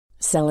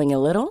Selling a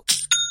little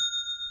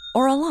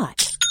or a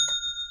lot?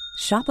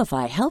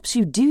 Shopify helps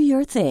you do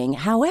your thing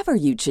however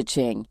you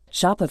cha-ching.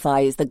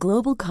 Shopify is the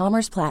global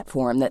commerce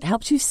platform that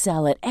helps you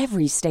sell at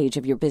every stage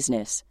of your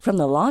business. From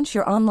the launch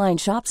your online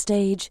shop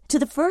stage to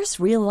the first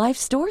real-life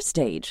store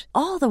stage,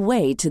 all the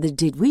way to the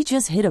did we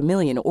just hit a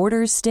million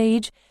orders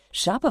stage.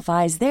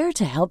 Shopify is there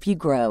to help you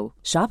grow.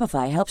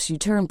 Shopify helps you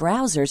turn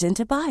browsers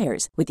into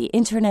buyers with the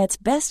internet's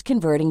best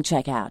converting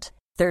checkout.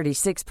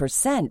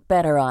 36%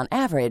 better on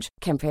average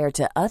compared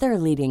to other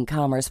leading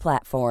commerce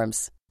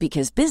platforms.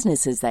 Because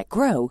businesses that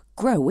grow,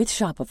 grow with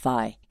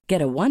Shopify.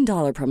 Get a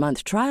 $1 per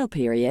month trial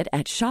period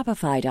at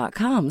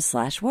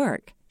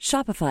shopify.com/work.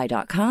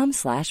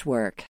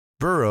 Shopify.com/work.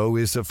 Burrow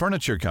is a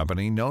furniture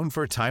company known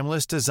for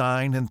timeless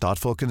design and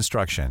thoughtful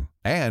construction,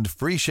 and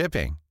free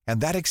shipping,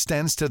 and that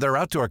extends to their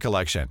outdoor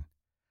collection.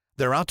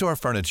 Their outdoor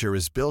furniture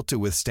is built to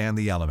withstand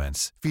the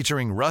elements,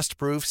 featuring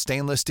rust-proof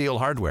stainless steel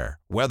hardware,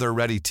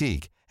 weather-ready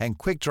teak, and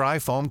quick-dry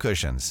foam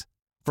cushions.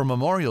 For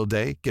Memorial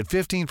Day, get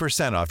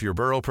 15% off your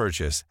Burrow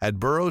purchase at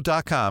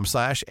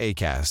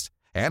burrow.com/ACAST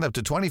and up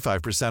to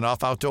 25%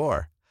 off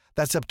outdoor.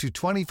 That's up to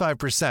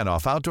 25%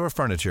 off outdoor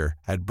furniture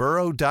at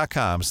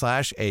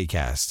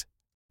burrow.com/ACAST.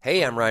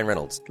 Hey, I'm Ryan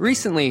Reynolds.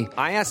 Recently,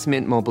 I asked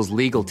Mint Mobile's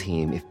legal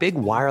team if big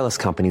wireless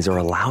companies are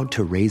allowed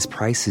to raise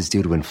prices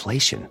due to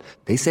inflation.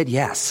 They said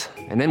yes.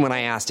 And then when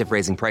I asked if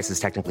raising prices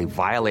technically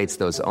violates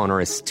those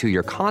onerous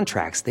two-year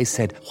contracts, they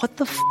said, "What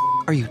the f***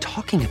 are you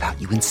talking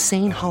about, you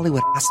insane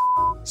Hollywood ass?"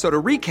 So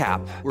to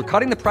recap, we're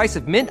cutting the price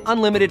of Mint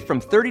Unlimited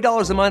from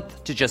 $30 a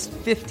month to just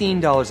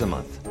 $15 a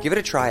month. Give it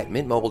a try at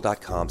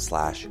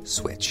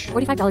mintmobile.com/switch.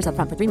 $45 up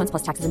front for 3 months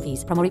plus taxes and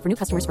fees. Promo rate for new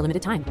customers for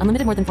limited time.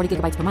 Unlimited more than 40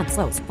 gigabytes per month.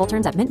 Slows full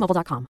terms at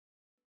mintmobile.com.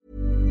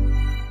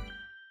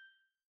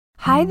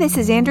 Hi, this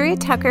is Andrea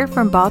Tucker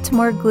from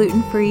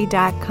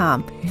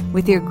BaltimoreGlutenFree.com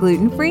with your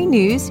gluten-free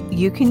news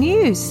you can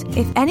use.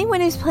 If anyone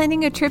is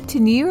planning a trip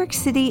to New York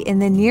City in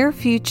the near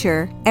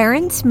future,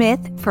 Erin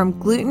Smith from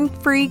Gluten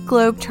Free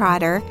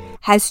Globetrotter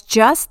has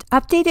just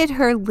updated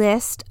her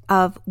list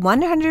of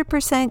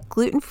 100%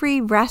 gluten-free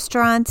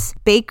restaurants,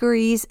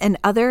 bakeries, and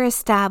other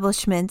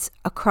establishments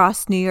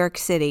across New York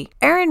City.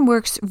 Erin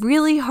works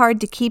really hard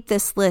to keep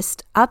this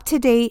list up to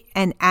date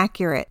and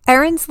accurate.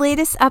 Erin's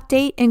latest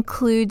update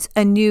includes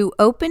a new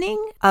opening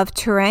of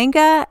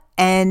Turanga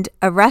and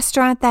a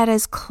restaurant that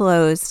is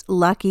closed,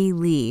 Lucky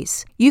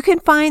Lee's. You can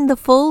find the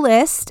full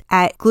list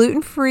at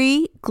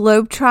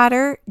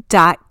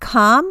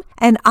glutenfreeglobetrotter.com,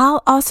 and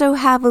I'll also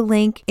have a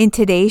link in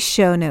today's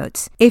show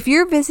notes. If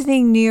you're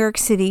visiting New York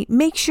City,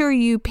 make sure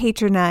you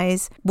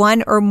patronize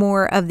one or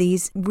more of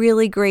these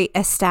really great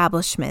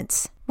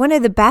establishments. One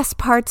of the best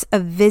parts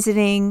of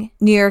visiting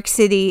New York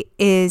City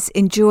is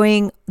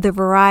enjoying the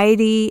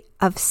variety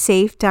of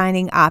safe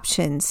dining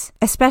options,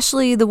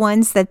 especially the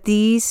ones that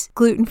these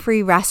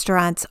gluten-free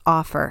restaurants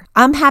offer.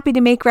 I'm happy to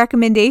make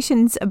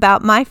recommendations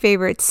about my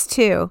favorites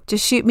too.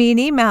 Just shoot me an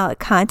email at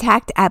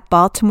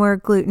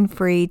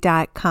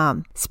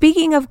contact@BaltimoreGlutenFree.com.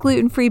 Speaking of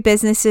gluten-free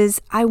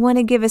businesses, I want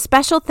to give a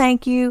special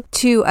thank you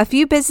to a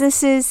few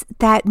businesses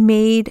that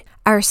made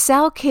our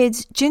Sell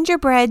Kids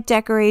gingerbread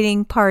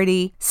decorating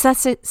party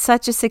such a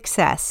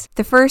success.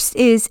 The first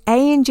is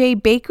A&J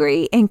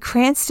Bakery in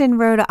Cranston,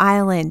 Rhode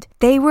Island.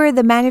 They were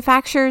the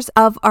manufacturers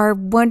of our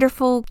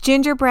wonderful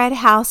gingerbread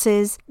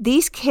houses.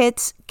 These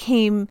kits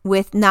came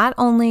with not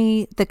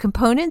only the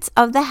components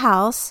of the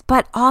house,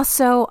 but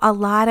also a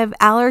lot of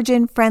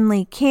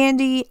allergen-friendly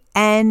candy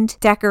and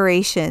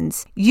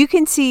decorations. You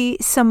can see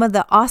some of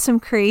the awesome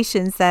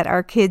creations that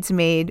our kids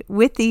made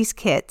with these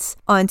kits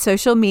on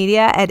social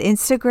media at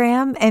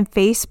Instagram and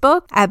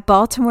Facebook at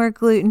Baltimore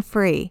Gluten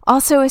Free.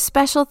 Also, a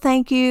special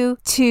thank you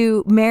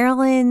to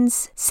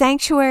Maryland's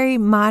Sanctuary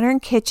Modern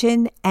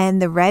Kitchen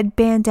and the Red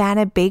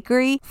Bandana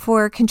Bakery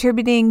for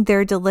contributing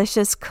their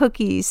delicious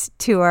cookies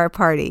to our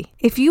party.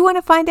 If you want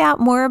to find out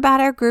more about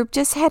our group,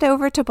 just head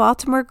over to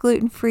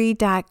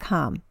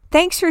BaltimoreGlutenFree.com.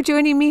 Thanks for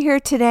joining me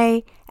here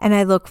today, and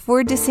I look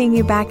forward to seeing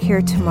you back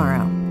here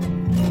tomorrow.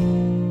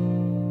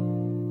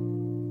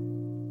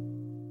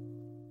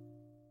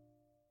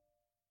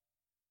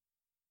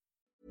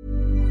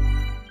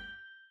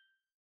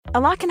 A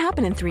lot can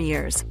happen in 3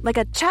 years, like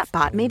a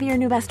chatbot may be your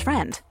new best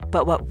friend.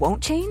 But what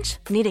won't change?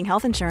 Needing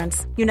health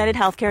insurance. United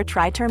Healthcare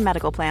Tri-Term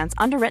Medical Plans,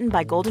 underwritten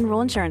by Golden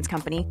Rule Insurance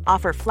Company,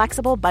 offer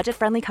flexible,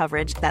 budget-friendly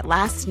coverage that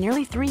lasts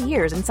nearly 3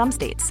 years in some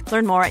states.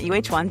 Learn more at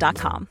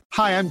uh1.com.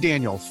 Hi, I'm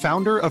Daniel,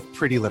 founder of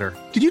Pretty Litter.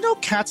 Did you know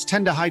cats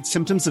tend to hide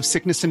symptoms of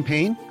sickness and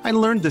pain? I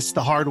learned this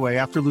the hard way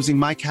after losing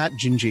my cat,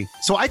 Gingy.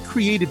 So I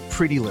created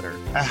Pretty Litter,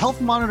 a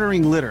health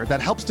monitoring litter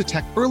that helps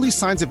detect early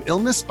signs of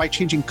illness by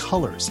changing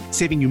colors,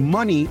 saving you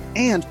money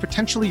and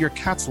potentially your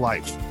cat's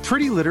life.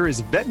 Pretty Litter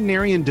is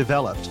veterinarian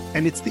developed,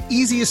 and it's the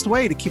easiest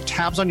way to keep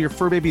tabs on your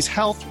fur baby's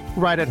health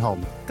right at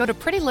home. Go to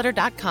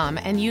prettylitter.com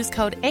and use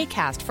code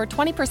ACAST for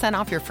 20%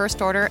 off your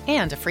first order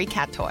and a free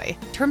cat toy.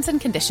 Terms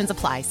and conditions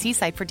apply. See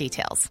site for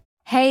details.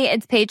 Hey,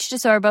 it's Paige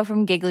DeSorbo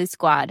from Giggly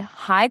Squad.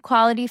 High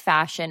quality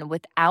fashion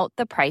without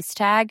the price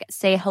tag.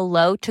 Say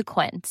hello to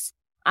Quince.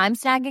 I'm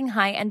snagging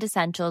high-end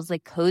essentials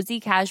like cozy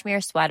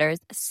cashmere sweaters,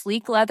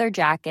 sleek leather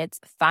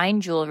jackets,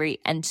 fine jewelry,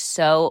 and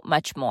so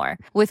much more.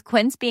 With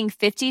Quince being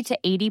 50 to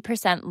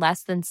 80%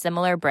 less than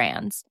similar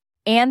brands.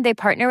 And they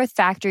partner with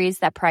factories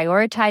that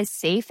prioritize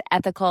safe,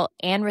 ethical,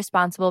 and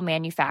responsible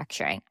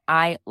manufacturing.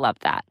 I love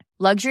that.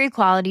 Luxury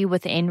quality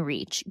within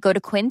reach. Go to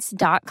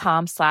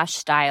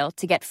quince.com/style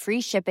to get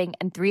free shipping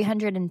and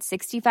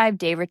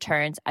 365-day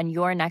returns on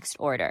your next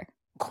order.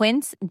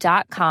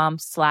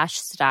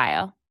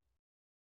 Quince.com/style.